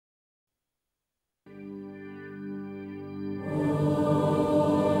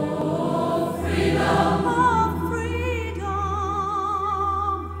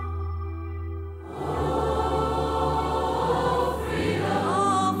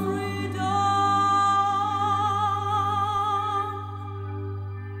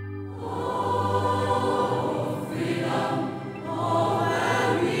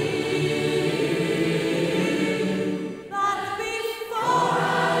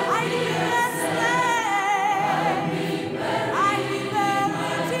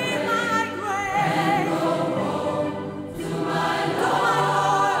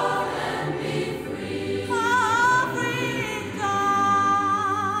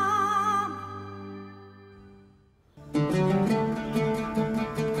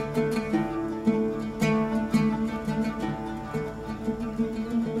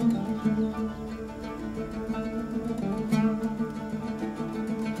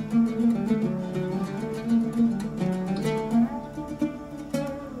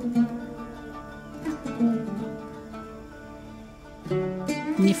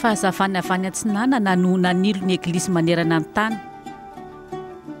fahazavana avy any Antsinanana no nanilo ny Eglizy manerana ny tany.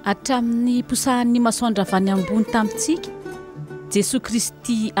 Hatramin'ny posahan'ny masoandro avy any ambony tamintsika, Jesosy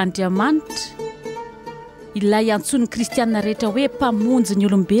Kristy Andriamanitra, ilay antsoin'ny kristianina rehetra hoe mpamonjy ny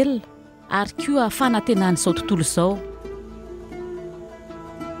olombelona, ary koa fanantenana izao tontolo izao.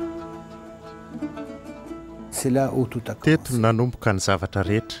 Teto no nanomboka ny zavatra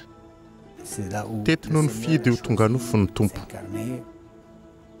rehetra. Teto no nifidy ho tonga nofo ny Tompo.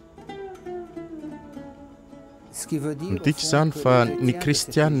 Midika izany fa ny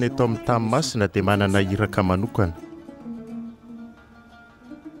kristianina eto amin'ny tany masina dia manana iraka manokana.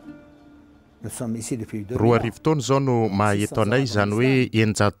 4 taona izao no mahaeto anay, izany hoe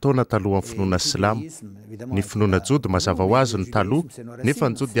 900 taona talohan'ny finoana Silamo. Ny finoana jody mazava ho azy ny taloha, nefa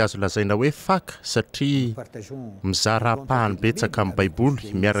ny jody azo lazaina hoe faka satria mizara-pahany betsaka amin'ny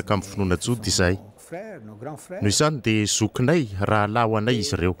Baiboly miaraka amin'ny finoana jody izay. Noho izany dia zokinay raha laho anay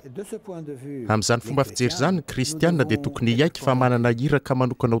izy ireo. Amin'izany fomba fijery izany, ny kristianina dia tokony hiaiky fa manana iraka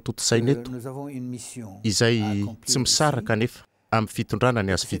manokana ao toto-saina eto, izay tsy misaraka nefa amin'ny fitondrana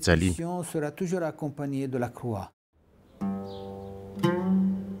ny azo fijaliana.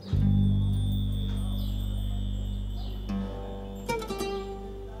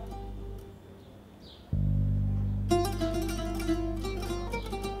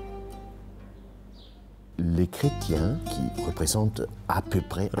 Les chrétiens qui représentent à peu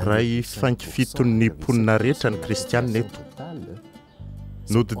près ray fankifitony mponina rehetra ny kristianina eto,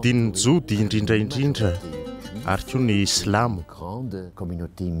 nodidin'ny jody indrindra ary koa ny Silamo. Grande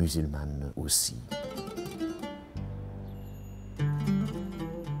communauté musulmane aussi.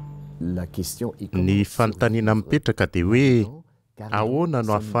 La question est ny fanontaniana mipetraka dia hoe ahoana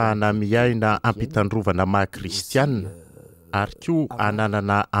no ahafahana miaina ampitandrovana maha-kristianina ary koa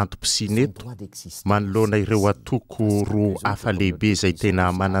ananana antom-pisiana eto manoloana ireo atoko roa hafa lehibe izay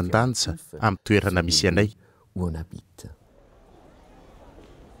tena manan-danja amin'ny toerana misy anay. où on habite.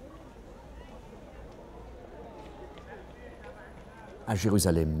 À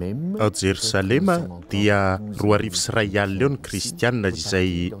Jérusalem même, ao Jerusalema dia 2,5 alina eo ny kristianina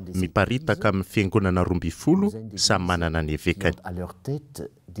izay miparitaka amin'ny fiangonana 12 samy manana ny evekany. à leur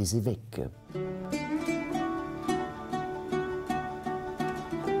tête des évêques.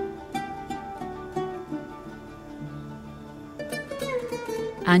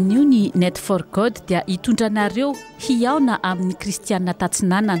 Anio ny NetforGod dia hitondranareo hiaona amin'ny kristianina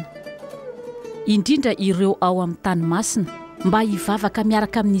tatsinanana, indrindra ireo ao amin'ny tany masina, mba hivavaka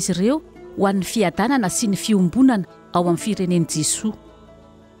miaraka amin'izy ireo ho an'ny fiadanana sy ny fiombonana ao amin'ny firenen'i Jesosy.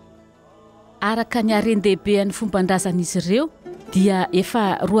 Araka ny harendehibeny fomban-drazan'izy ireo dia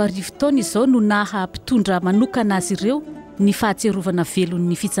efa 2 taona izao no naha-mpitondra manokana azy ireo ny fahatserovana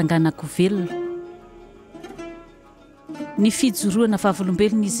velon'ny fitsanganako velona. Ny fijoroana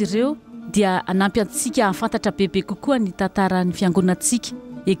vavolombelon'izy ireo dia anampy antsika hafantatra bebe kokoa ny tantaran'ny fiangonantsika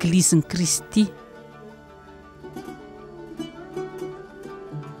Eglizin'i Kristy.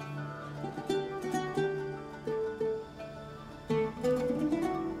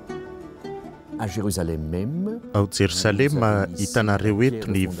 À Jérusalem même, ao Jerusalema hitanareo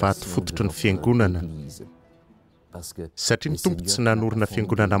eto ny vato fototry ny fiangonana, parce que satria ny Tompo tsy nanorina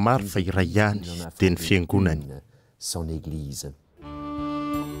fiangonana maro fa iray ihany dia ny fiangonany. son église.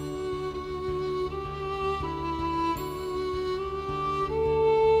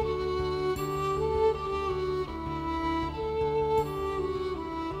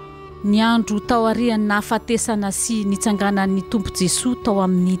 Ny andro tao arian'ny nahafatesana sy nitsanganan'ny Tompo Jesosy tao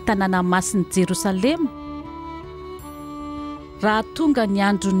amin'ny tanàna masin'i Jerusalema, raha tonga ny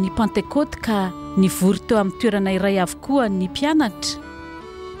andron'ny Pentekote ka nivory teo amin'ny toerana iray avokoa ny mpianatra,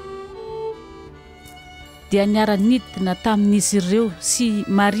 dia niara-nidina tamin'izy ireo sy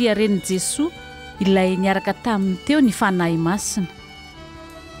Maria renin'i Jesosy ilay niaraka taminy teo ny fanahy masina.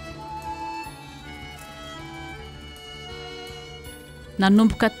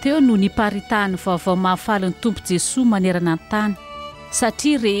 Nanomboka teo no niparitahany vaovao mahafaly ny Tompo Jesosy manerana ny tany,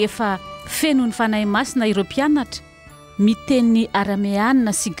 satria rehefa feno ny fanahy masina ireo mpianatra miteny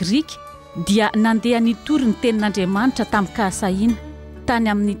arameanina sy grika dia nandeha nitory ny tenin'Andriamanitra tamin'ny kahasahiana tany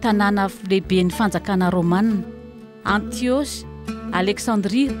amin'ny tanàna lehibe ny fanjakana Romanina, Antioche,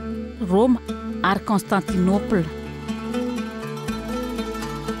 Alexandrie, Roma ary Constantinople.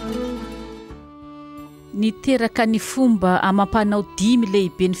 Niteraka ny fomba amampanao 10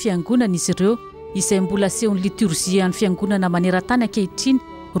 lehibe ny fiangonana izy ireo izay mbola sehon'ny liturgia ny fiangonana maneran-tany ankehitriny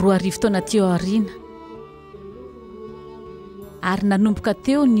 2 taona teo aoriana. Ary nanomboka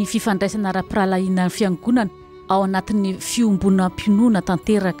teo ny fifandraisana ara-piralahiana ny fiangonana ao anatin'ny fiombonam-pinoana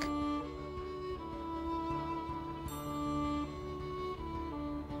tanteraka.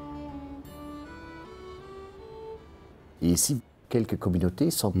 Et ici, quelques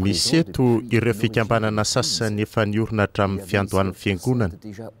communautés sont misy eto ireo fikambanana sasany efa niorina hatramin'ny fiandohan'ny fiangonana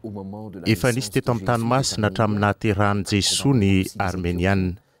efa nisy teto amin'ny tanomasina hatramin'ny nahaterahan'i Jesosy ny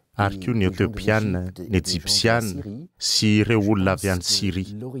arméniana ary koa ny éthiopiana, ny égyptiana sy ireo olona avy any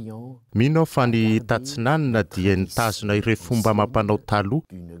Syria. Mino aho fa ny tatsinanina dia nitazona ireo fomba amam-panao taloha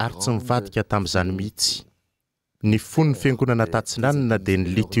ary tsy mivadika tamin'izany mihitsy. Ny fon'ny fiangonana tatsinanina dia ny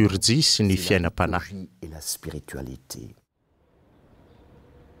liturgie sy ny fiainam-panahy.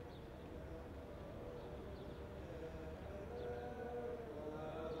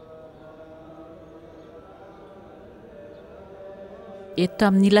 Eto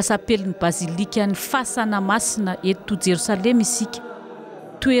amin'ny lasapeliny bazilika ny fasana masina eto Jérusalem isika,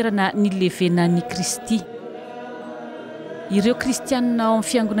 toerana nilevena ny Kristy. Ireo kristianina ao amin'ny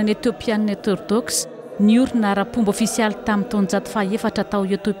fiangonana etiopiana orthodoxe niorina ara-pomba ofisialy tamin'ny taona 104 tao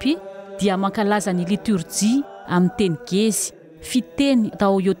Etiopia dia mankalaza ny liturgie amin'ny teny gezy, fiteny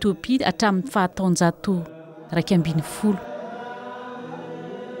tao Etiopia hatramin'ny fahataona 120.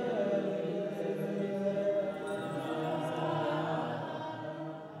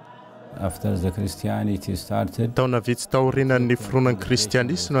 Taona vitsy taorianan'ny fironan'ny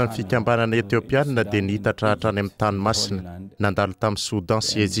kristianisma ny fikambanana etiopiana dia nihitatra hatrany amin'ny tanomasina, nandalo tamin'ny Soudan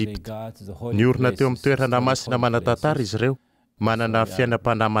sy Egypta. Niorina teo amin'ny toerana masina manan-tantara izy ireo, manana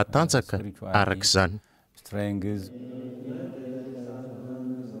fiainam-panahy matanjaka arak'izany.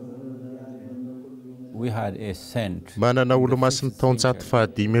 Manana olo-masiny taona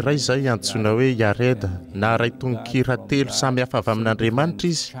 105 iray izay antsoina hoe Yareda, na ray tononkira 3 samy hafa avy amin'Andriamanitra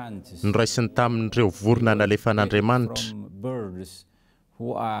izy, noraisiny tamin'ireo vorona nalefa an'Andriamanitra.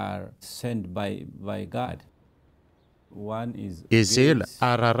 Ezela,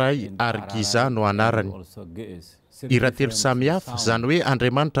 Araray ary Giza no anarany. Ira 3 samy hafa, izany hoe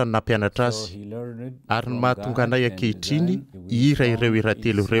Andriamanitra no nampianatra azy. Ary ny mahatonga anay ankehitriny hira ireo ira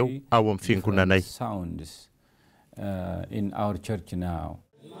 3 ireo ao amin'ny fiangonanay.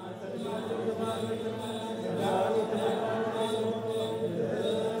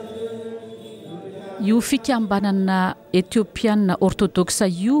 Io fikambanana etiopiana orthodoxe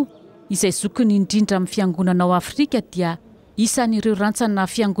io izay zokiny indrindra amin'ny fiangonana ao Afrika dia isan'ireo rantsana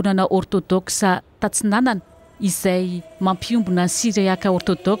fiangonana orthodoxe tatsinanana izay mampiombona ny Syriaka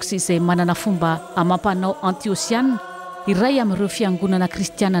orthodoxe izay manana fomba amam-panao antiosiana, iray amin'ireo fiangonana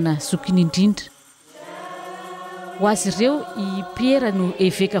kristianana zokiny indrindra. Ho azy ireo i Pierre no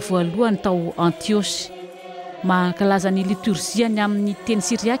eveka voalohany tao Antioche. Mankalaza ny liturgiany amin'ny teny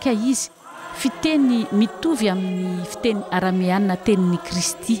Syriaka izy, fiteny mitovy amin'ny fiteny arameana tenin'ny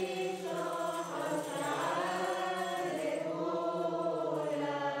Kristy.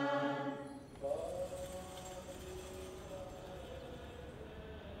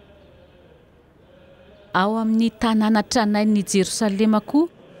 Ao amin'ny tanàna tranain'ny Jérusalem koa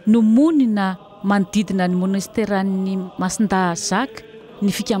no monina manodidina ny monasteran'ny Masinda Jacques,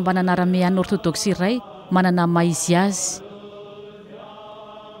 ny fikambanana arameana orthodoxe iray manana maizy azy.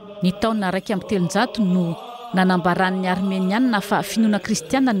 Ny taona 170 no nanambaran'ny arméniana fa finoana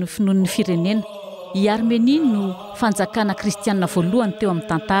kristiana no finoan'ny firenena. I Arménie no fanjakana kristiana voalohany teo amin'ny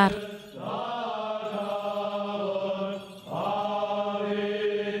tantara.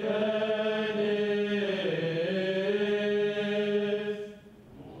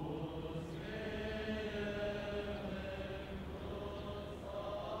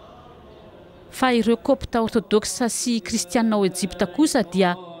 Fa ireo kopta orthodoxe sy kristiana ao Egypta kosa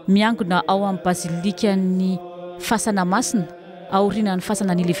dia miangona ao amin'ny bazilikan'ny fasana masina aorianan'ny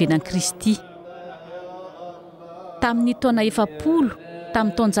fasana nilevenan'i Kristy. Tamin'ny taona 70,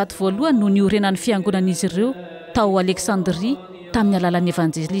 tamin'ny taona 100 no niorenan'ny fiangonan'izy ireo tao Alexandrie tamin'ny alalan'ny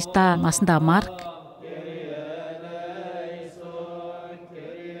evangelista Masinda Mark.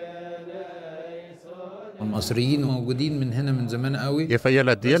 Efa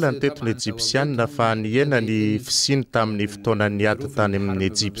ela-diela ny tetony Egyptiana fa niena ny fisiny tamin'ny fotoanan'ny ady tany amin'ny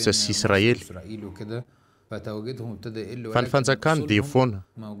Egypta sy Israely. Fa ny fanjakany dia foana.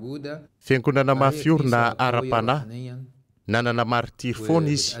 Fiangonana mafiorina ara-panahy, nanana martiry foana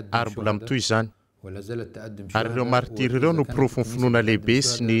izy ary mbola mitoy izany. Ary ireo martiry ireo no profony finoana lehibe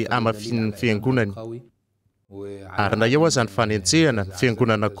sy ny amafian'ny fiangonany. Ary na eo aza ny fanenjehana, ny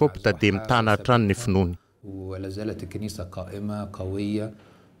fiangonana kopta dia mitana hatrany ny finoany. ولا زالت الكنيسة قائمة قوية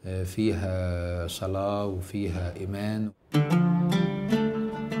فيها صلاة وفيها إيمان.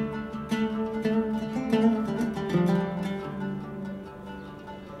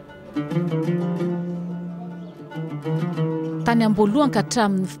 Tany ambolohany ka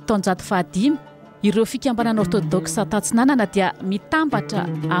hatramin'ny taona 105 ireo fikambanana orthodoxe tatsinanana dia mitambatra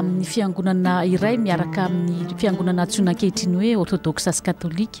amin'ny fiangonana iray miaraka amin'ny fiangonana antsoina ankehitriny hoe orthodoxe sy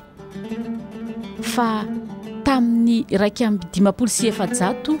katolika fa tamin'ny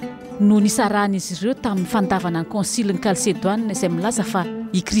 1970 no nisarahan'izy ireo tamin'ny fandavana ny konsily ny kalsedoine izay milaza fa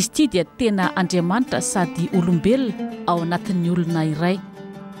i Kristy dia tena Andriamanitra sady olombelona ao anatin'ny olona iray.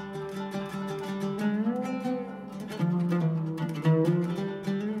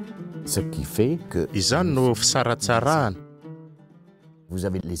 Ce qui fait que izany no fisaratsarahana vous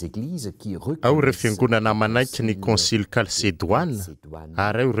avez les églises qui ao ireo fiangonana manaiky ny konsily kalsedoine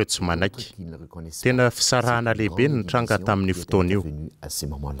ary ao ireo tsy manaiky. Tena fisarahana lehibe ny tranga tamin'ny fotoana io. à ces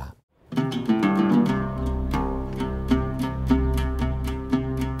moments-là.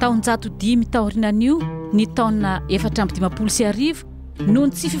 Taonjato 10 taorinan'io ny taona 450 noho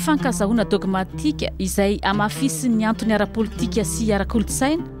ny tsy fifankazahoana dogmatika izay amafisy ny antony ara-politika sy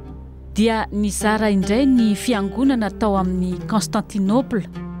ara-kolotsaina dia nizara indray ny fiangonana tao amin'ny Constantinople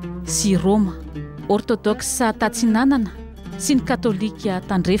sy Roma, orthodoxe tatsinanana sy ny katolika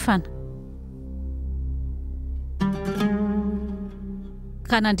tandrefana.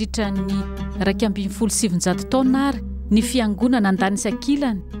 Ka nandritra ny 270 taona ary ny fiangonana andany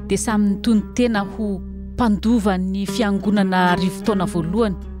sakilany dia samy nitony tena ho mpandova ny fiangonana rivotaona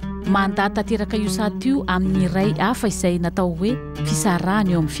voalohany. Manda tanteraka io saty io amin'ny iray hafa izay natao hoe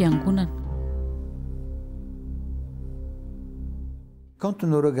fisarahana eo amin'ny fiangonana.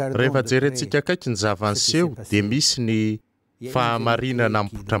 Rehefa jerentsika akaiky ny zava-niseho dia misy ny fahamarinana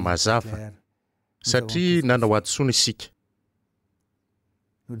mipotra mazava satria nanao adosona isika.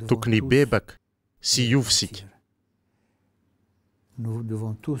 Tokony hibebaka sy hiova isika.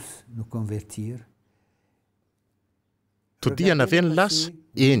 Todiana ve ny lasa?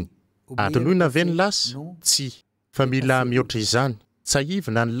 Eny. Tonoina ve ny lasa? Tsy. Fa mila mihoatra izany.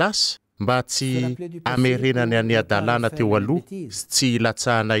 Tsahivina ny lasa mba tsy amerenany any adalana teo aloha sy tsy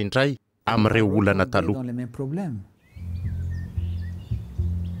latsahana indray amin'ireo olana taloha.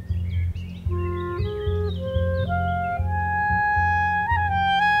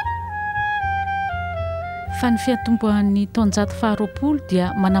 Fa ny fiatombohan'ny taonjato faharoapolo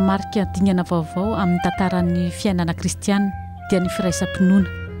dia manamarika dingana vaovao amin'ny tantaran'ny fiainana kristiana dia ny firaisam-pinoana.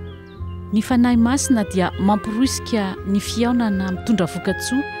 Ny fanahy masina dia mampiroisika ny fiaonana mitondra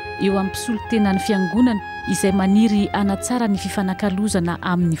vokatsoa eo amin'ny mpisolotena ny fiangonana izay maniry hanatsara ny fifanankalozana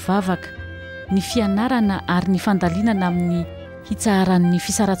amin'ny vavaka, ny fianarana ary ny fandalinana amin'ny hitsaharan'ny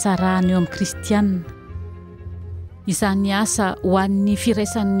fisaratsarahana eo amin'ny kristianina. Izany asa ho an'ny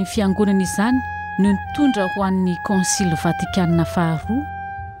firaisan'ny fiangonana izany no nitondra ho an'ny konsily Vatikanina faharoa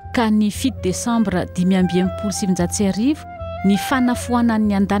ka ny 7 Desambra 570 ny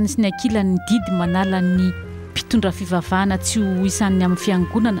fanafoanan'ny andany sy ny ankilan'ny didy manala ny mpitondra fivavahana tsy ho isan'ny amin'ny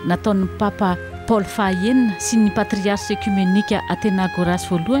fiangonana nataon'ny Papa Paul fahaenina sy ny patriarche ekumenika Athenagoras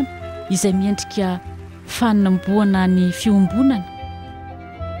voalohany izay miendrika fanomboana ny fiombonana.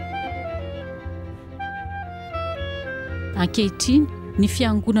 Ankehitriny ny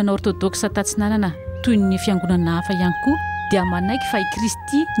fiangonana orthodoxe tatsinanana toy ny fiangonana hafa ihany koa dia manaiky fa i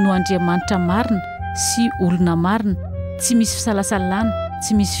Kristy no Andriamanitra marina sy olona marina, tsy misy fisalasalana,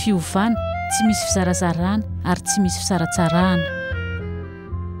 tsy misy fiovana, tsy misy fizarazarana ary tsy misy fisaratsarahana.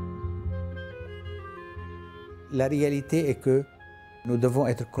 La réalité est que nous devons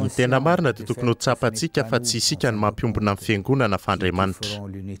être Ny conscients. tena marina dia tokony ho tsapantsika fa tsy isika ny mampiombona amin'ny fiangonana fandriamanitra.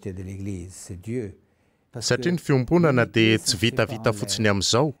 L'unité de l'Église, c'est Dieu. Satria ny fiombonana dia tsy vitavita fotsiny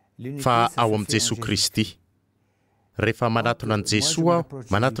amin'izao fa ao amin'ny Jesosy Kristy. Rehefa manatona an' Jesosy aho,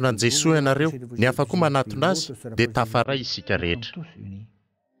 manatona an' Jesosy ianareo, ny hafa koa manatona azy dia tafaray isika rehetra.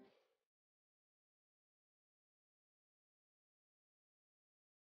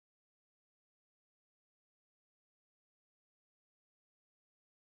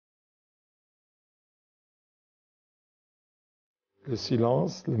 Le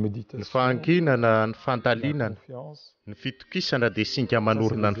silence, la Ny méditation, fahanginana, ny la fandalinana, confiance, ny fitokisana dia singa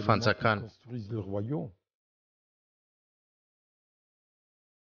manorina ny fanjakana. construisent le royaume.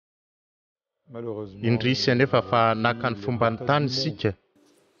 Malheureusement, Indrisy anefa fa naka ny fomba ny tany isika,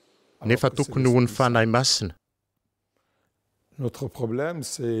 nefa tokony ho ny fanahy masina. notre problème,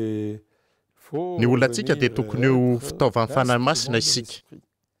 c'est Ny olonantsika dia tokony ho fitaovan'ny fanahy masina isika.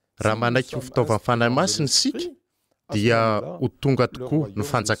 Raha manaiky ho fitaovan'ny fanahy masina isika, dia ho tonga tokoa ny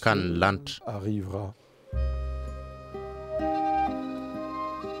fanjakan'ny lanitra. arrivera.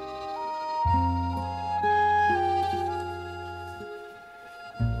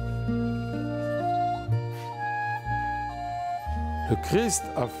 Le Christ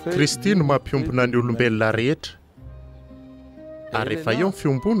a fait Kristy no mampiombona ny olombelona rehetra. Ary rehefa eo ny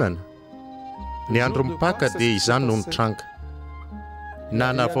fiombonana ny andro mipaka dia izany no nitranga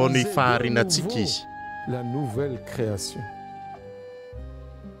nanavao ny faharinantsika izy. La nouvelle création.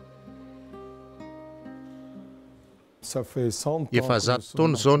 Ça fait 100 ans. Efa 100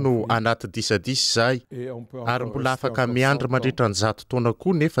 taona zao no anaty disadisy izahay ary mbola afaka miandry mandritra ny 100 taona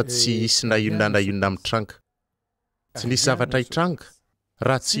koa nefa tsy hisy na inona mitranga. Tsy nisy zavatra hitranga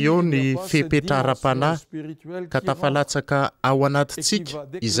raha tsy eo ny fepetraram-panahy ka tafalatsaka ao anatitsika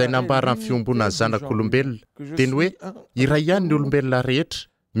izay nambara ny fiombona ny zanak'olombelona dia ny hoe iray ihany ny olombelona rehetra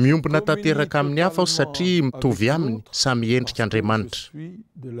miombona tanteraka amin'ny hafa satria mitovy aminy samy endrika Andriamanitra.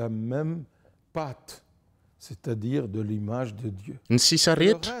 C'est-à-dire de l'image de Dieu. Ny sisa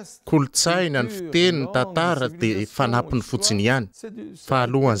rehetra, kolotsaina, ny fiteny, ny tantara dia fanampiny fotsiny ihany. Fa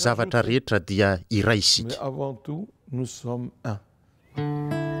alohan'ny zavatra rehetra dia iray isika. Mais avant tout, nous sommes un.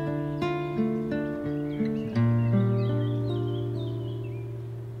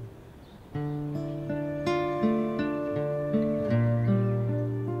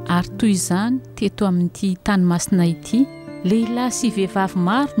 Ary toy izany teto amin'ity tanymasina ity, lehilahy sy vehivavy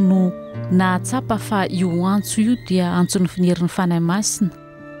maro no nahatsapa fa io antso io dia antson'ny finerin'ny fanahy masina.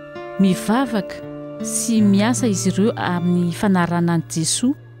 Mivavaka sy miasa izy ireo amin'ny fanarana an'i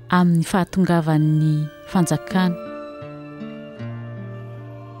Jesosy amin'ny fahatongavan'ny fanjakana.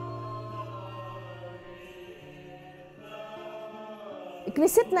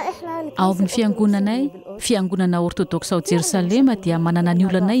 Ao amin'ny fiangonanay, fiangonana orthodoxe ao Jérusalem dia manana ny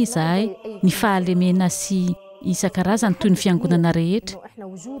olanay izahay ny fahalemena sy isan-karazany toy ny fiangonana rehetra.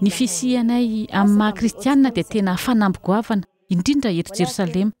 Ny fisianay amin'ny maha-kristianina dia tena fanamby-goavana indrindra eto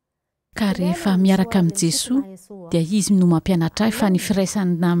Jérusalem. Ka rehefa miaraka amin'ny Jesosy dia izy no mampianatra ahy fa ny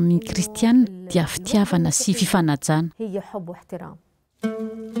firaisana amin'ny kristianina dia fitiavana sy fifanajana.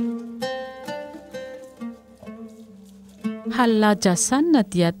 Halajasanna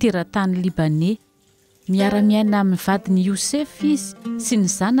dia teratany Libanais. Miara-miaina amin'ny vadiny Yosef izy sy ny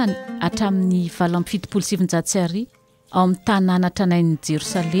zanany hatramin'ny 770 ao amin'ny tanàna tranain'i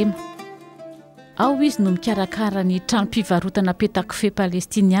Jérusalem. Ao izy no mikarakara ny trano-pivarotana petakofehy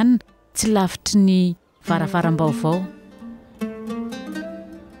palestiniana tsy lavitry ny varavaram-baovao.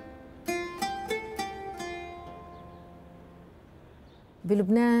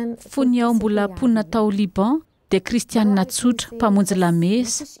 Fony ao mbola mponina tao Liban dia kristianina tsotra mpamonjy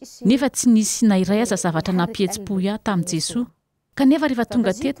lamesa, nefa tsy nisy na iray aza zavatra nampihetsi-po tamin'i Jesosy. Kanefa rehefa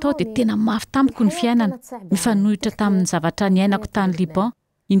tonga teto aho dia tena mafy tamiko ny fiainana, mifanohitra tamin'ny zavatra niainako tany Liban.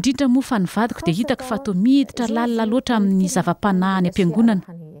 Indrindra moa fa nivadiko dia hitako fa toa miditra lalina loatra amin'ny zava-panahy any am-piangonana.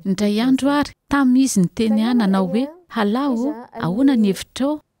 Indray andro ary tamin'izy niteny ahy nanao hoe halao ahoana ny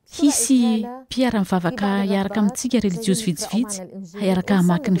hevitrao hisy mpiara mivavaka hiaraka amintsika religiosy vitsivitsy hiaraka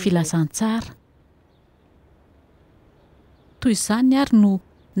hamaky ny filazantsara. Toy izany ary no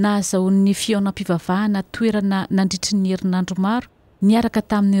nahazahoan'ny fihaonam-pivavahana toerana nandritry ny herinandro maro niaraka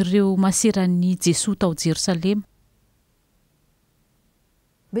tamin'ireo maseran'i Jesosy tao Jérusalem.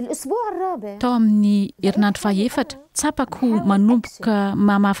 Tao amin'ny herinandro fahaefatra tsapako manomboka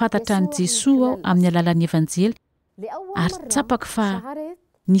mahafantatra ny Jesosy aho amin'ny alalan'ny evanjely ary tsapako fa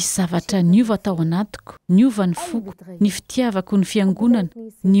nisy zavatra niova tao anatiko, niova ny foko, ny fitiavako ny fiangonana,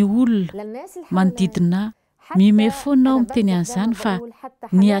 ny olona manodidina. Mime foana aho miteny an'izany fa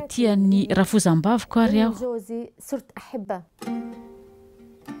ny atian'ny rafozam-bavoko ary aho.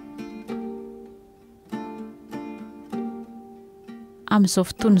 Amin'izao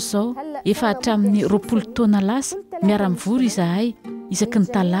fotoana izao efa hatramin'ny 20 taona lasa miara-mivory izahay isaky ny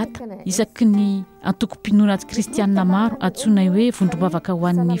talata, isaky ny antoko-pinoana kristianina maro antsoina hoe vondrom-bavaka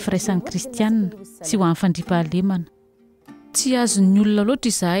ho an'ny firaisan'ny kristianina sy ho an'ny fandriam-pahalemana. Tsy azon'ny olona loatra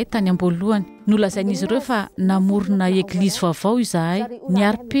izahay tany am-boalohany, nolazain'izy ireo fa namorona eglizy vaovao izahay.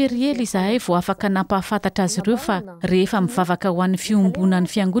 Niary periely izahay vao afaka nampahafantatra azy ireo fa rehefa mivavaka ho an'ny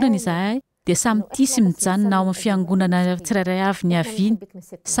fiombonan'ny fiangonana izahay dia samy tisy mijanona ao amin'ny fiangonana tsirairay avy ny aviany.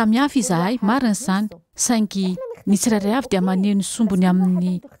 Samy hafa izahay, marina izany, saingy ny tsirairay avy dia maneho ny sombony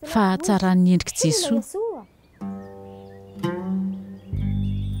amin'ny fahatsaran'ny endrika Jesosy.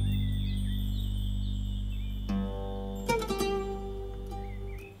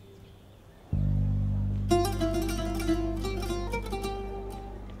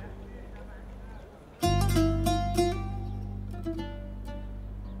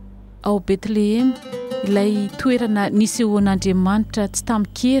 Ao Betlehem, ilay toerana nisehoan'Andriamanitra tsy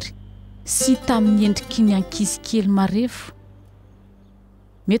tamikery sy tamin'ny endriky ny ankizy kely marefo.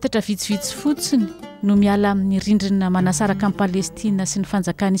 Metatra vitsivitsy fotsiny no miala amin'ny rindrina manasaraka amin'ny Palestina sy ny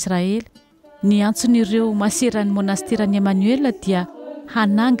fanjakan'Israely. Ny antson'ireo maseran'ny monasterany Emmanuel dia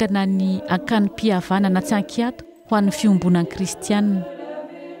hanangana ny akan'ny mpihavanana tsy ankiato ho an'ny fiombonan'ny kristianina.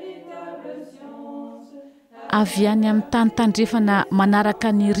 avy any amin'ny tany tandrefana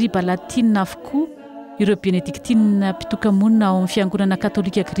manaraka ny riba latina avokoa ireo benediktina mpitokamonina ao amin'ny fiangonana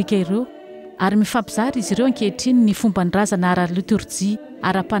katolika grika ireo, ary mifampizary izy ireo ankehitriny ny fomban-drazana ara-liturjia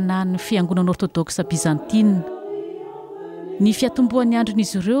ara-panahin'ny fiangonana orthodoxe byzantine. Ny fiatomboan'ny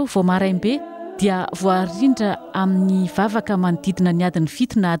andron'izy ireo vao maraimbe dia voarindra amin'ny vavaka manodidina ny adiny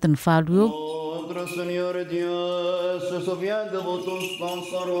 7 na adiny 9 eo.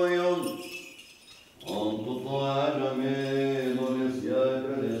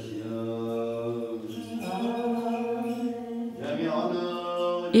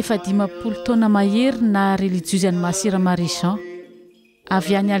 Efa 50 taona mahery na religieuse any Masira Marie Jean.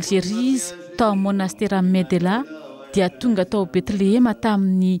 Avy any Algérie izy tao monastera Medela dia tonga tao Bethlehema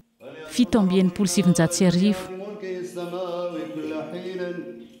tamin'ny 770.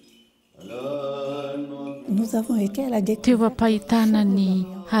 Teo ampahitana ny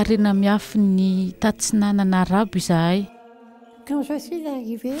harena miafy ny tatsinanana arabo izahay.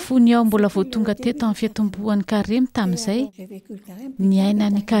 Fony aho mbola vao tonga teto amin'ny fiatomboan'ny karemy tamin'izay, ny aina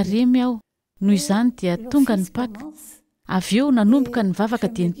ny karemy aho, noho izany dia tonga ny Paka. Avy eo nanomboka ny vavaka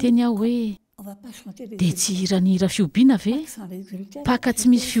dia niteny aho hoe dia tsy hiranihira fiobiana ve? Paka tsy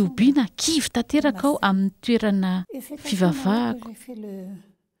misy fiobiana, kivy tanteraka aho amin'ny toerana fivavahako.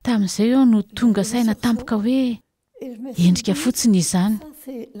 Tamin'izay aho no tonga saina tampoka hoe endrika fotsiny izany.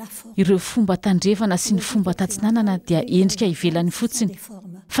 Ireo fomba tandrefana sy ny fomba tatsinanana dia endrika ivelany fotsiny,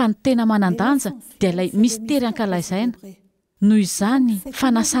 fa ny tena manandanja dia ilay mistery ankalazaina. Noho izany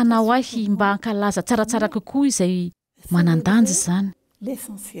fanasana ao ahy mba ankalaza tsaratsara kokoa izay manandanja izany.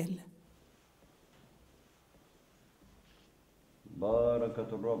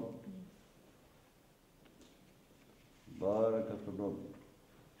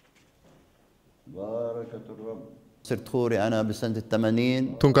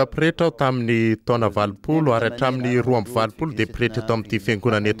 Tonga pretra aho tamin'ny taona 20 ary hatramin'ny 20 dia pretra tao amin'ity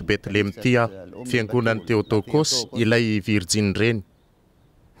fiangonana eto Betlehem ity aho, fiangonan'ny Theotokos ilay Virgin reny.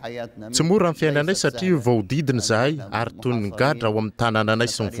 Tsy mora ny fiainanay satria voadidina izahay ary toy ny gadra ao amin'ny tanànanay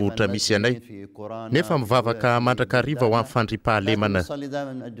sy ny vohitra misy anay, nefa mivavaka mandrakariva ho amin'ny fandriampahalemana.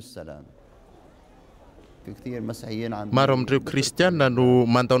 Maro amin'ireo kristianina no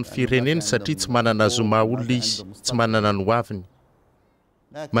mandao ny fireneny satria tsy manana zo maha-olona izy, tsy manana ny hoaviny.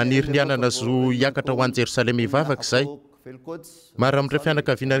 Maniry ny anana zo hiakatra ho an'i Jérusalem hivavaka izay. Maro amin'ireo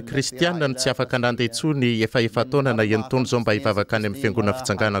fianakaviana kristianina no tsy afaka nandeha intsony efa taona na enitaona izao mba hivavaka any amin'ny fiangonana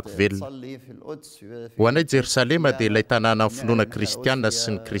fitsanganako velona. Ho anay Jérusalema dia ilay tanàna amin'ny finoana kristianina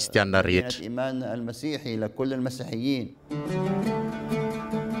sy ny kristianina rehetra.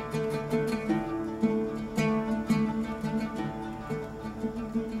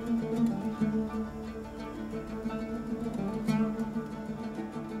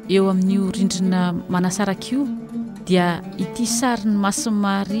 Eo amin'io rindrina manasaraka io dia ity sariny Masin'i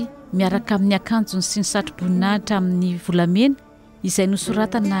Maria miaraka amin'ny akanjony sy ny satroboninahitra amin'ny volamena izay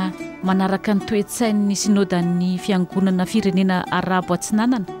nosoratana manaraka ny toe-tsain'ny sinôdan'ny fiangonana firenena arabo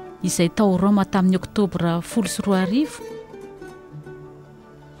atsinanana izay tao Roma tamin'ny oktobra 12.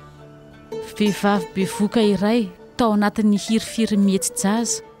 Vehivavy bevoka iray tao anatin'ny hirifiry mihetsy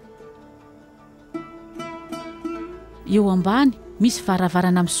jaza. Eo ambany misy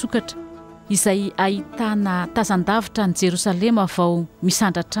varavarana misokatra izay ahitana tazan-davitra ny Jerusalema vao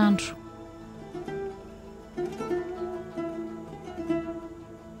misandratrandro.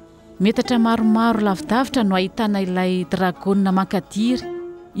 Metatra maromaro lavidavitra no ahitana ilay dragona mankadiry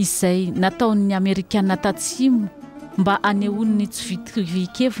izay nataon'ny Amerikanina tatsimo mba anehoany tsy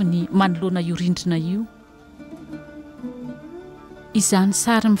vitikeviny manoloana io rindrina io. Izany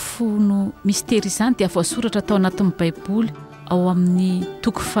sary mifono mistera izany dia voasoratra tao anatin'ny Baiboly ao amin'ny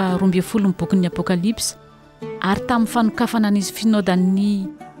toko 12 ny bokin'ny Apokalipsa, ary tamin'ny fanokafana an'izy finôdan'ny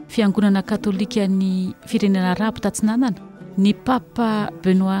fiangonana katolika ny firenena arabo tatsinanana, ny Papa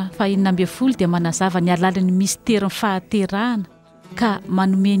Benoît 12 dia manazava ny alalan'ny mistera ny fahaterahana ka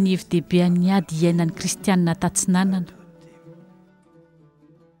manome ny hevi-dehibe any ady iainan'ny kristianina tatsinanana.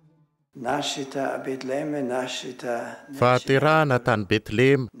 Fahaterahana tany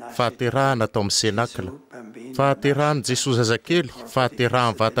Betlehem, fahaterahana tao amin'ny Senakla, fahaterahana Jesosy zazakely,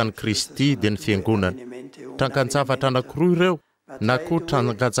 fahaterahana vatan'i Kristy dia ny fiangonana. Trankan-javatra anankiroa ireo na koa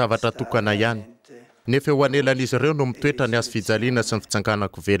trankan-javatra tokana ihany, nefa eo anelan'izy ireo no mitoetra ny asa fijaliana sy ny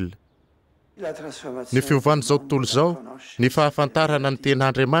fitsanganako velona. Ny fiovan'izao tontolo izao, ny fahafantarana ny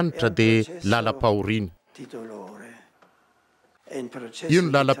ten'Andriamanitra dia lalam-pahoriana. Io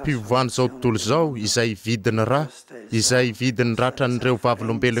ny lalam-piovoan'izao tontolo izao izay vidiny ra, izay vidiny ratran'ireo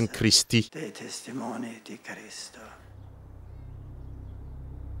vavolombelon'i Kristy.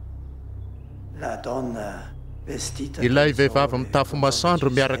 ilay vehivavy mitafo masandro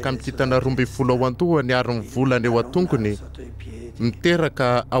miaraka mikitana 12 ao antohany ary mivolana eo atongony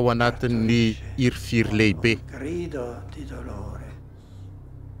miteraka ao anatin'ny irifiry lehibe.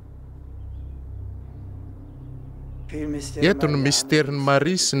 Eto ny misterin'ny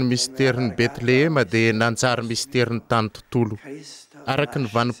Maria sy ny misterin'ny Betlehema dia nanjary misterin'ny tany tontolo. Araka ny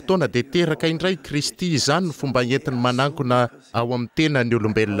vanim-potoana dia teraka indray Kristy izany no fomba entiny manangona ao amin'ny tenan'ny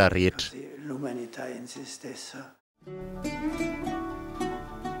olombelona rehetra.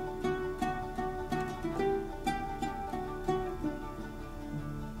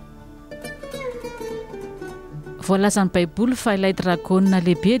 Voalazan'ny Baiboly fa ilay dragona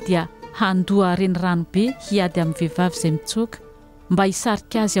lehibe dia handoa reniranobe hiady amin'ny vehivavy izay mitsoaka mba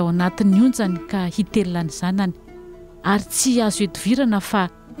hisarika azy ao anatin'ny onjany ka hitelona ny zanany, ary tsy azo idivirana fa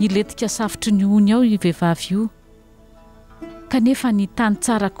hiletika safotry ny ony ao io vehivavy io. Kanefa ny tany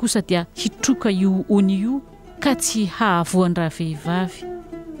tsara kosa dia hitroka io ony io ka tsy hahavoan'ny raha vehivavy.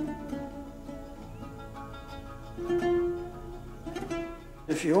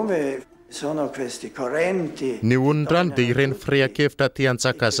 Ny onin-drano dia ireny firehakevitra tia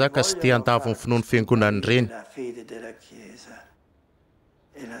anjakazaka sy tia andavo ny finoany fiangonany ireny.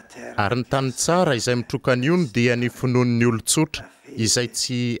 Ary ny tany tsara izay mitroka ny ony dia ny finoan'ny olon-tsotra izay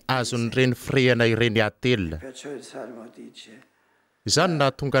tsy azon'ireny firehana ireny atelina. Izany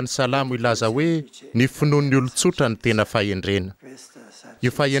nahatonga ny Salamo ilaza hoe ny finoan'ny olon-tsotra ny tena fahendrena.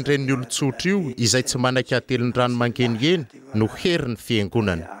 Io fahendren'ny olon-tsotra io izay tsy manaiky atelin'ny rano mangeniheny no herin'ny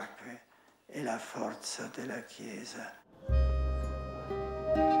fiangonana. E la forza della Chiesa.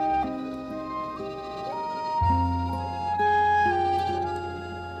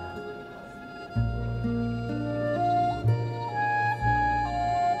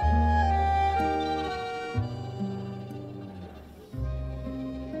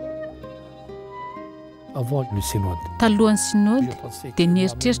 Talohan'ny synody dia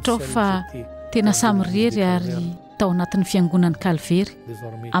nieritreritra aho fa tena samy rery ary tao anatin'ny fiangonan'ny Kalvery.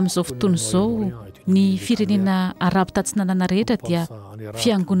 Amin'izao fotoana izao ny firenena arabo tatsinanana rehetra dia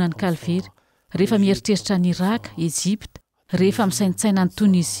fiangonan'ny Kalvery. Rehefa mieritreritra ny Iraka, Ezipta, rehefa misaintsaina ny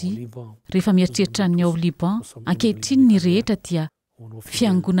Tunisia, rehefa mieritreritra ny ao Liban, ankehitriny ny rehetra dia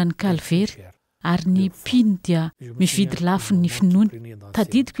fiangonan'ny Kalvery. Ary ny mpino dia mividy lafo ny finoany.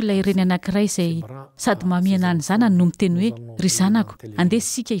 Tadidiko ilay reny anankiray izay sady mamiana ny zanany no miteny hoe: ry zanako, andeha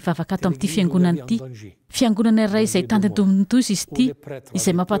sika hivavaka ato amin'ity fiangonana ity. Fiangonana iray izay tandendomindozy izy ity,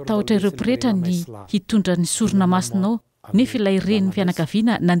 izay mampatahotra ireo mpirehetra ny hitondra ny sorona masonao. Nefa ilay reny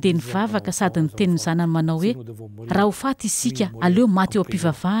fianakaviana nandeha nivavaka sady niteny ny zanany manao hoe: raha ho faty isika, aleo maty eo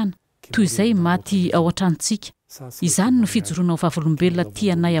am-pivavahana toy izay maty ao an-tranontsika. Izany no fijoroana ho vavolombelona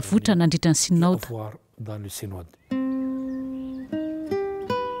tia anay avotra nandritra ny synode.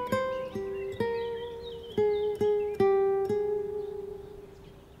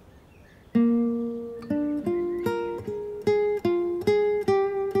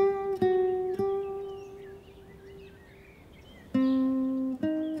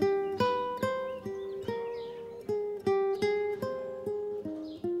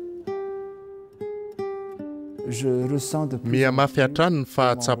 Mihamafy hatrany ny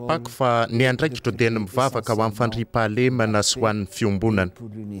fahatsapako fa ny andraikitro dia ny mivavaka ho amin'ny fandriam-pahalemana sy ho an'ny fiombonana.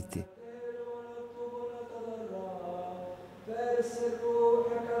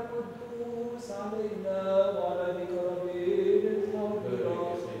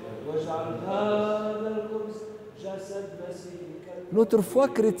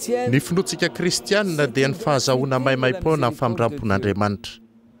 Ny finoantsika kristianina dia ny fahazahoana maimai-poana amin'ny famindrampon'Andriamanitra.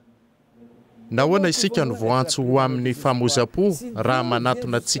 Nahoana isika no voantso ho amin'ny famoza-po raha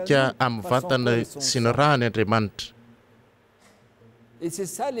manatona antsika amin'ny vatana sy ny rahany Andriamanitra.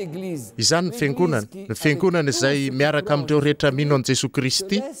 Izany ny fiangonana izay miaraka amin'ireo rehetra mino an' Jesosy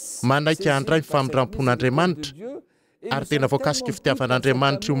Kristy manaiky handray ny famindrampon'Andriamanitra ary tena voakasika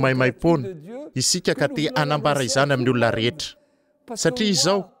fitiavan'Andriamanitra io maimai-poana isika ka te hanambara izany amin'ny olona rehetra. Satria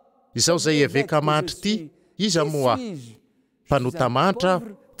izao izay eveka mahatra ity, iza moa mpanotamantra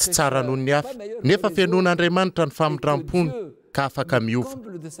tsy tsara noho ny hafa, nefa fianoan'Andriamanitra ny famindram-pony ka afaka miova,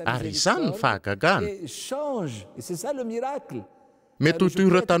 ary izany ny fahagagana. Mety ho toy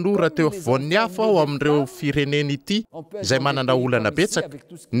ireo tanora teo afovoan'ny hafa ao amin'ireo firenena ity izay manana olana betsaka,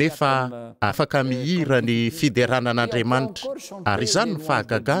 nefa afaka mihira ny fideranan'Andriamanitra, ary izany ny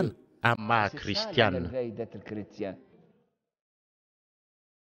fahagagana amin'ny maha-kristianina.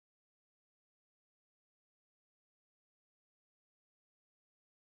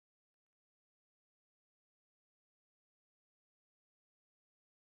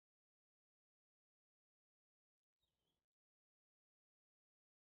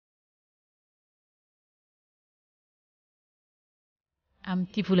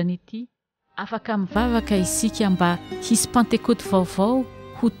 Amin'ity volana ity afaka mivavaka isika mba hisy pentekoty vaovao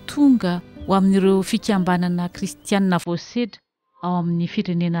ho tonga ho amin'ireo fikambanana kristianina voasedra ao amin'ny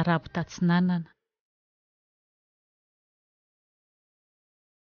firenena arabo-tatsinanana.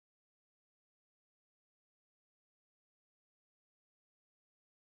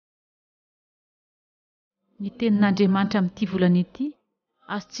 Ny tenin'Andriamanitra amin'ity volana ity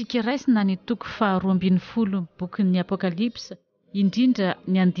azontsika raisina ny toko 12 bokin'ny Apokalipsa, indrindra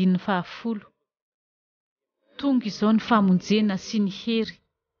ny 10. Tonga izao ny famonjena sy ny hery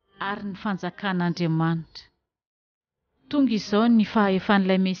ary ny fanjakan'Andriamanitra. Tonga izao ny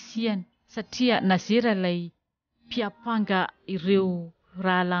fahefan'ilay Mesiany, satria nazera ilay mpiampanga ireo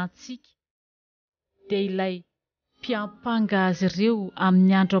rahalantsika, dia ilay mpiampanga azy ireo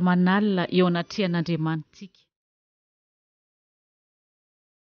amin'ny andro aman'alina eo anatrehan'Andriamanitsika.